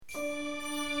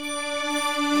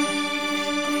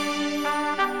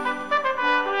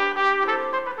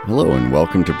Hello and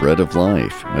welcome to Bread of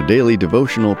Life, a daily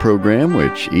devotional program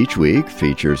which each week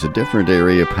features a different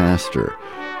area pastor.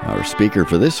 Our speaker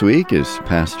for this week is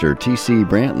Pastor T.C.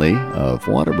 Brantley of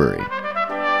Waterbury.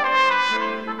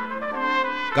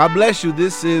 God bless you.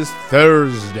 This is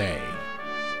Thursday.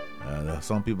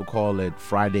 Some people call it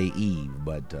Friday Eve,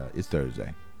 but it's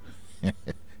Thursday.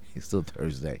 It's still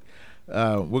Thursday.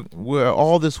 We're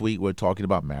all this week we're talking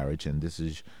about marriage, and this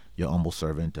is your humble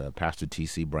servant, Pastor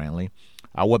T.C. Brantley.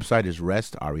 Our website is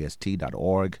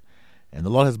rest.org, and the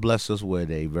Lord has blessed us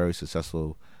with a very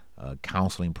successful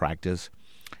counseling practice.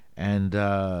 And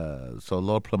so the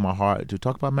Lord put in my heart to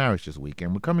talk about marriage this week.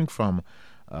 And we're coming from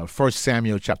 1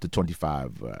 Samuel chapter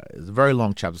 25. It's a very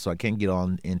long chapter, so I can't get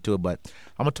on into it, but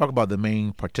I'm going to talk about the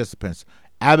main participants,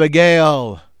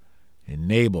 Abigail and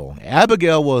Nabal.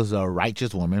 Abigail was a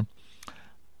righteous woman,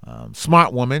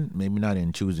 smart woman, maybe not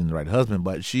in choosing the right husband,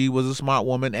 but she was a smart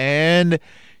woman, and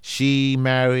she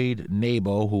married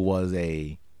Nabal, who was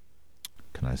can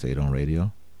I say it on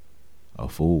radio? A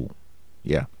fool.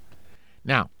 Yeah.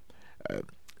 Now,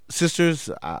 sisters,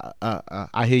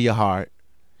 I hear your heart.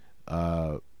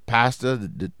 Pastor,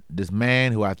 this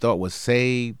man who I thought was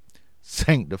saved,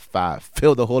 sanctified,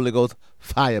 filled the Holy Ghost,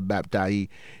 fire baptized.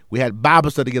 We had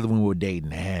Bible study together when we were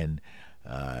dating, and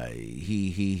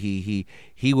he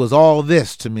was all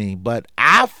this to me. But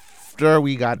after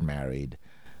we got married,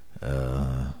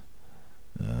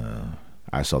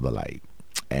 I saw the light,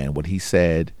 and what he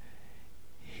said,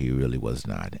 he really was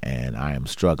not, and I am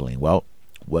struggling. Well,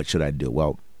 what should I do?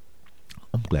 Well,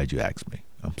 I'm glad you asked me.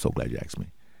 I'm so glad you asked me.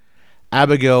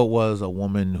 Abigail was a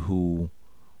woman who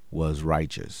was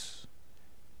righteous,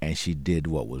 and she did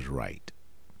what was right.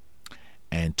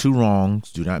 And two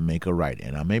wrongs do not make a right.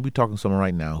 And I may be talking to someone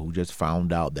right now who just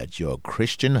found out that your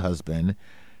Christian husband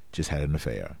just had an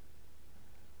affair.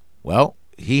 Well,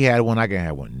 he had one, I can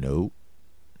have one. No.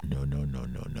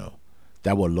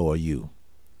 That will lower you.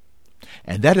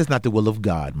 And that is not the will of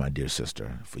God, my dear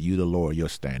sister, for you to lower your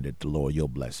standard, to lower your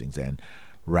blessings. And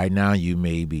right now you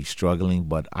may be struggling,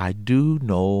 but I do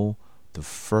know the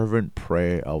fervent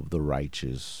prayer of the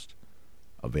righteous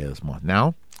avails much.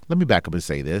 Now, let me back up and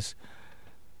say this.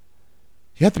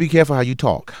 You have to be careful how you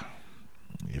talk.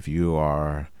 If you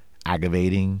are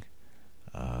aggravating,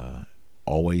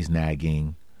 always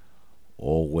nagging,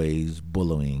 always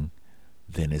bullying,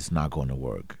 then it's not going to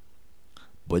work.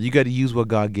 But you got to use what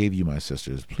God gave you, my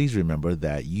sisters. Please remember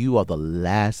that you are the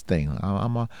last thing.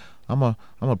 I'm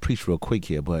a preach real quick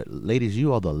here, but ladies,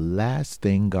 you are the last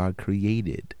thing God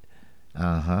created.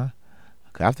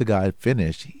 After God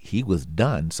finished, he was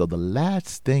done. So the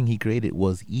last thing he created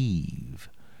was Eve.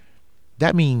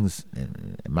 That means,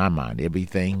 in my mind,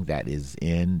 everything that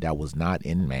was not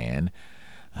in man,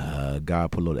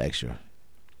 God put a little extra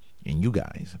in you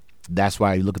guys. That's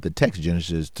why you look at the text,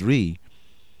 Genesis 3,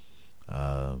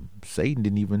 Satan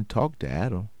didn't even talk to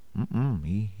Adam.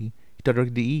 He talked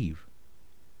directly to Eve.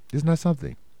 Isn't that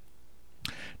something?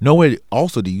 Nowhere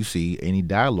also do you see any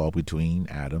dialogue between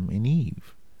Adam and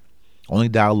Eve. Only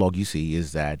dialogue you see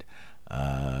is that,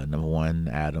 number one,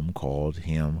 Adam called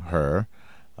him her.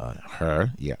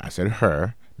 Yeah, I said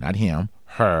her, not him,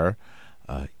 her,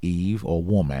 Eve or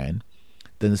woman.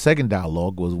 Then the second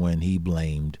dialogue was when he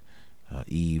blamed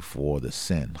Eve for the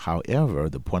sin. However,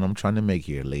 the point I'm trying to make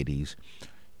here, ladies,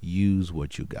 use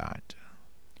what you got.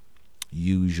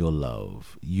 Use your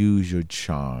love, use your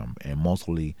charm, and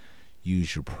mostly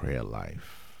use your prayer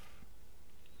life.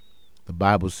 The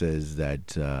Bible says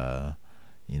that,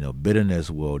 bitterness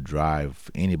will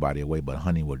drive anybody away, but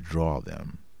honey will draw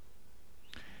them.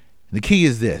 The key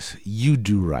is this: you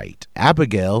do right.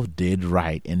 Abigail did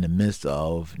right in the midst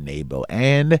of Nabal,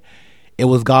 and it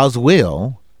was God's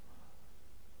will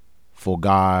for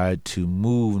God to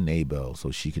move Nabal so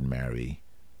she can marry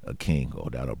a king, or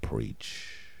that'll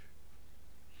preach.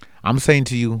 I'm saying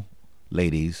to you,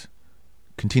 ladies,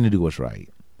 continue to do what's right.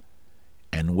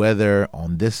 And whether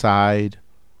on this side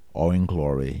or in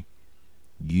glory,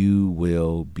 you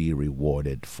will be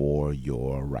rewarded for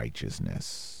your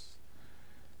righteousness.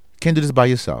 Can't do this by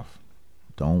yourself.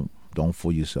 Don't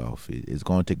fool yourself. It's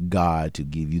going to take God to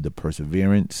give you the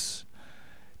perseverance,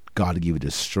 God to give you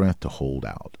the strength to hold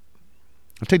out.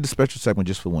 I'll take the special segment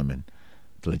just for women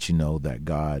to let you know that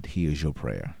God hears your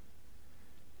prayer.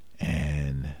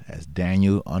 And as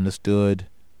Daniel understood,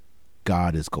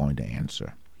 God is going to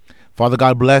answer. Father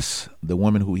God, bless the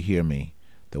women who hear me,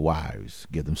 the wives.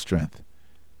 Give them strength.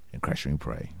 In Christ's name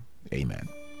pray. Amen.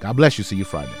 God bless you. See you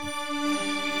Friday.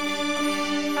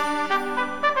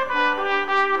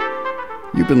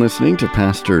 You've been listening to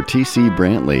Pastor T.C.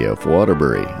 Brantley of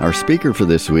Waterbury, our speaker for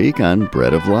this week on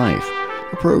Bread of Life.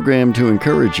 a program to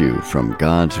encourage you from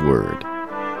God's Word.